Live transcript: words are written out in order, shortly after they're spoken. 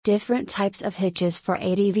Different types of hitches for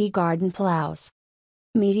ATV garden plows.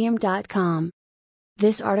 Medium.com.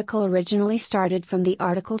 This article originally started from the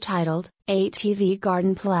article titled, ATV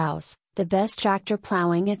Garden Plows, the best tractor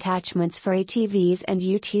plowing attachments for ATVs and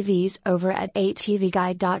UTVs over at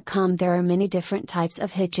atvguide.com. There are many different types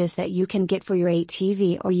of hitches that you can get for your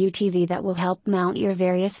ATV or UTV that will help mount your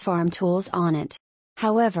various farm tools on it.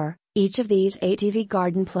 However, each of these ATV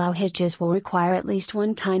garden plow hitches will require at least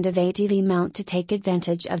one kind of ATV mount to take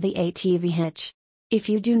advantage of the ATV hitch. If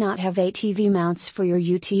you do not have ATV mounts for your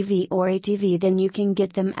UTV or ATV, then you can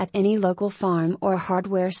get them at any local farm or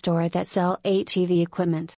hardware store that sell ATV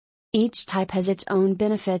equipment. Each type has its own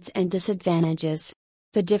benefits and disadvantages.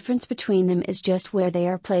 The difference between them is just where they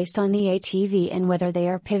are placed on the ATV and whether they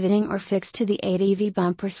are pivoting or fixed to the ATV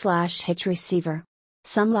bumper/hitch receiver.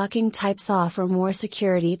 Some locking types offer more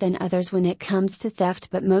security than others when it comes to theft,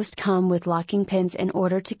 but most come with locking pins in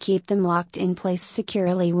order to keep them locked in place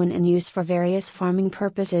securely when in use for various farming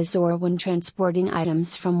purposes or when transporting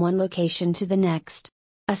items from one location to the next.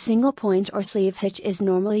 A single point or sleeve hitch is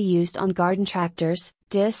normally used on garden tractors,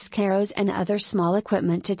 disc harrows, and other small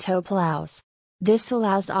equipment to tow plows. This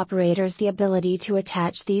allows operators the ability to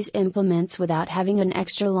attach these implements without having an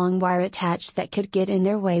extra long wire attached that could get in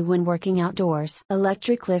their way when working outdoors.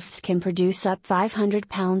 Electric lifts can produce up 500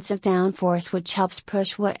 pounds of downforce, which helps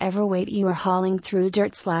push whatever weight you are hauling through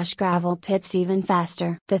dirt/gravel pits even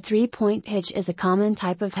faster. The 3-point hitch is a common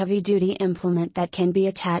type of heavy-duty implement that can be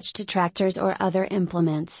attached to tractors or other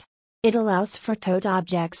implements. It allows for towed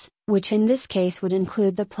objects, which in this case would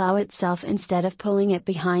include the plow itself instead of pulling it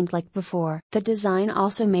behind like before. The design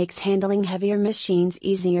also makes handling heavier machines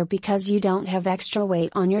easier because you don't have extra weight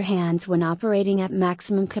on your hands when operating at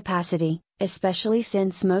maximum capacity, especially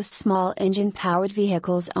since most small engine-powered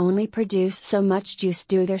vehicles only produce so much juice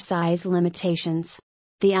due to their size limitations.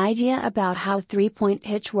 The idea about how 3-point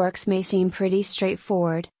hitch works may seem pretty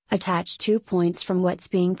straightforward. Attach 2 points from what's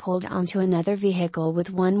being pulled onto another vehicle with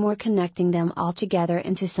one more connecting them all together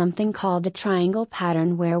into something called a triangle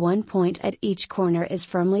pattern, where 1 point at each corner is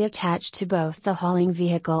firmly attached to both the hauling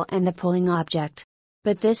vehicle and the pulling object.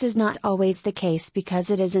 But this is not always the case, because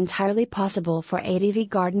it is entirely possible for ATV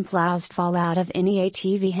garden plows fall out of any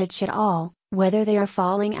ATV hitch at all, whether they are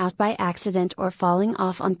falling out by accident or falling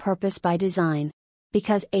off on purpose by design.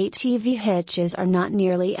 Because ATV hitches are not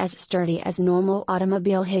nearly as sturdy as normal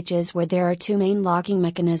automobile hitches, where there are 2 main locking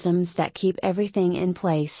mechanisms that keep everything in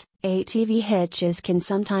place, ATV hitches can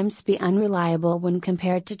sometimes be unreliable when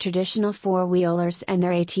compared to traditional four-wheelers and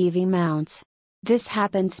their ATV mounts. This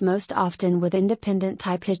happens most often with independent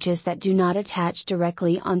type hitches that do not attach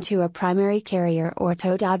directly onto a primary carrier or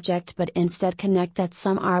towed object, but instead connect at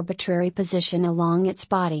some arbitrary position along its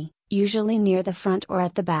body, usually near the front or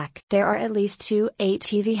at the back. There are at least 2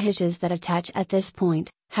 ATV hitches that attach at this point,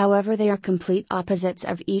 however they are complete opposites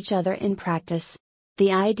of each other in practice.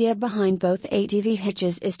 The idea behind both ATV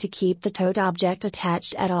hitches is to keep the towed object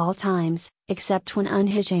attached at all times, except when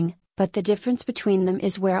unhitching, but the difference between them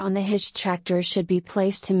is where on the hitched tractor should be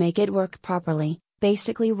placed to make it work properly.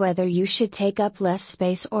 Basically, whether you should take up less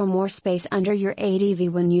space or more space under your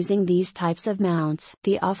ATV when using these types of mounts.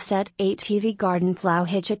 The offset ATV garden plow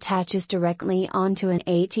hitch attaches directly onto an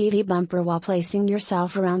ATV bumper while placing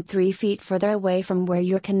yourself around 3 feet further away from where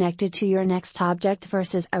you're connected to your next object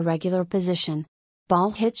versus a regular position.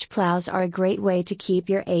 Ball hitch plows are a great way to keep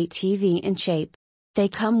your ATV in shape. They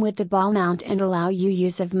come with the ball mount and allow you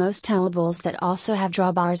use of most towables that also have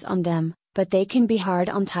drawbars on them, but they can be hard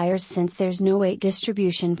on tires since there's no weight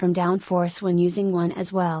distribution from downforce when using one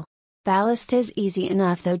as well. Ballast is easy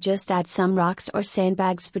enough though, just add some rocks or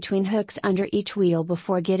sandbags between hooks under each wheel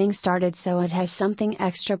before getting started so it has something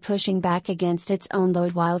extra pushing back against its own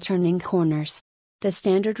load while turning corners. The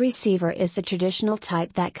standard receiver is the traditional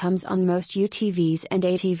type that comes on most UTVs and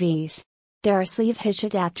ATVs. There are sleeve hitch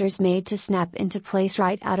adapters made to snap into place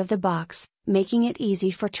right out of the box, making it easy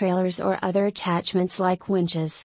for trailers or other attachments like winches.